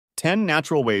10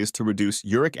 natural ways to reduce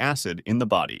uric acid in the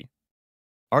body.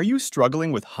 Are you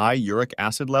struggling with high uric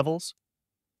acid levels?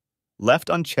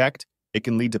 Left unchecked, it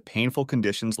can lead to painful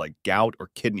conditions like gout or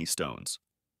kidney stones.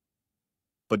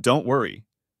 But don't worry,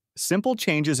 simple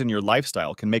changes in your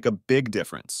lifestyle can make a big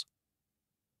difference.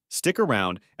 Stick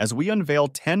around as we unveil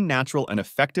 10 natural and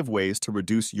effective ways to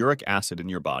reduce uric acid in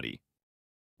your body.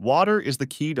 Water is the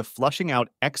key to flushing out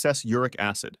excess uric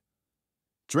acid.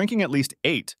 Drinking at least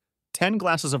 10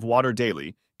 glasses of water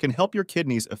daily can help your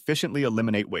kidneys efficiently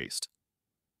eliminate waste.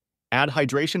 Add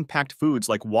hydration-packed foods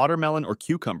like watermelon or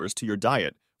cucumbers to your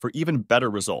diet for even better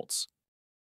results.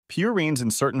 Purines in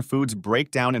certain foods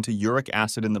break down into uric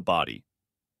acid in the body.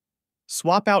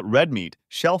 Swap out red meat,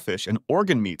 shellfish, and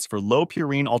organ meats for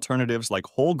low-purine alternatives like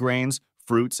whole grains,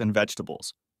 fruits, and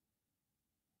vegetables.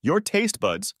 Your taste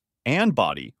buds and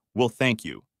body will thank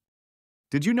you.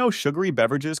 Did you know sugary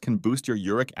beverages can boost your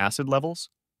uric acid levels?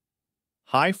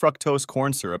 High fructose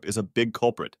corn syrup is a big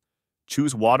culprit.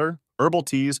 Choose water, herbal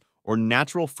teas, or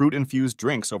natural fruit-infused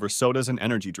drinks over sodas and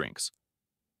energy drinks.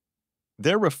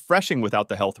 They're refreshing without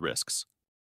the health risks.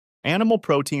 Animal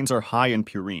proteins are high in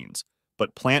purines,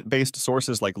 but plant-based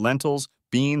sources like lentils,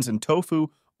 beans, and tofu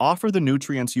offer the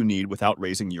nutrients you need without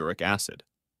raising uric acid.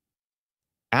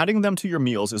 Adding them to your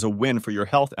meals is a win for your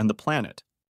health and the planet.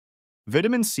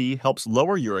 Vitamin C helps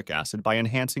lower uric acid by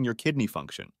enhancing your kidney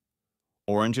function.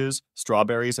 Oranges,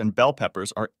 strawberries, and bell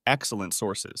peppers are excellent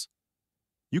sources.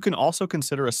 You can also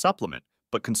consider a supplement,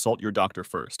 but consult your doctor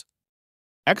first.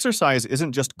 Exercise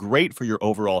isn't just great for your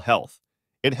overall health,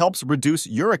 it helps reduce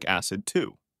uric acid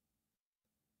too.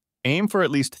 Aim for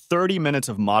at least 30 minutes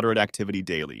of moderate activity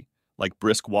daily, like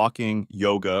brisk walking,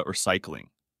 yoga, or cycling.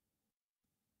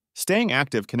 Staying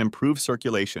active can improve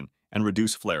circulation and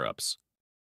reduce flare-ups.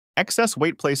 Excess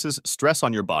weight places stress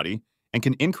on your body and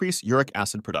can increase uric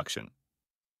acid production.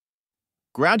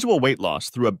 Gradual weight loss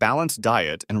through a balanced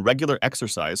diet and regular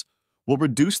exercise will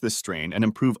reduce this strain and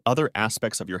improve other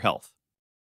aspects of your health.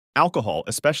 Alcohol,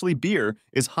 especially beer,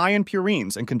 is high in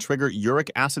purines and can trigger uric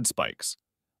acid spikes.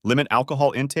 Limit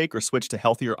alcohol intake or switch to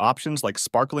healthier options like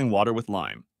sparkling water with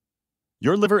lime.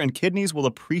 Your liver and kidneys will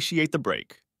appreciate the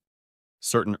break.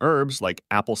 Certain herbs like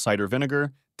apple cider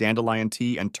vinegar, dandelion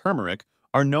tea, and turmeric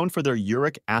are known for their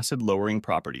uric acid-lowering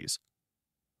properties.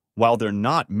 While they're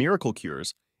not miracle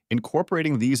cures,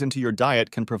 incorporating these into your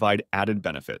diet can provide added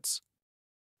benefits.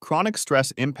 Chronic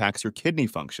stress impacts your kidney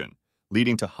function,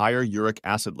 leading to higher uric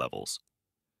acid levels.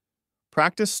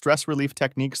 Practice stress relief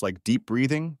techniques like deep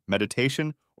breathing,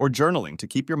 meditation, or journaling to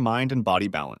keep your mind and body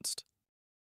balanced.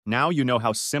 Now you know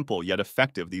how simple yet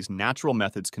effective these natural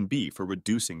methods can be for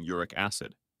reducing uric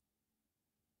acid.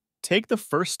 Take the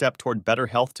first step toward better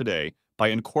health today by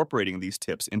incorporating these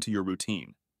tips into your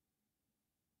routine.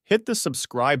 Hit the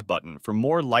subscribe button for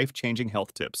more life-changing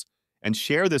health tips and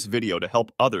share this video to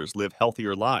help others live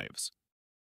healthier lives.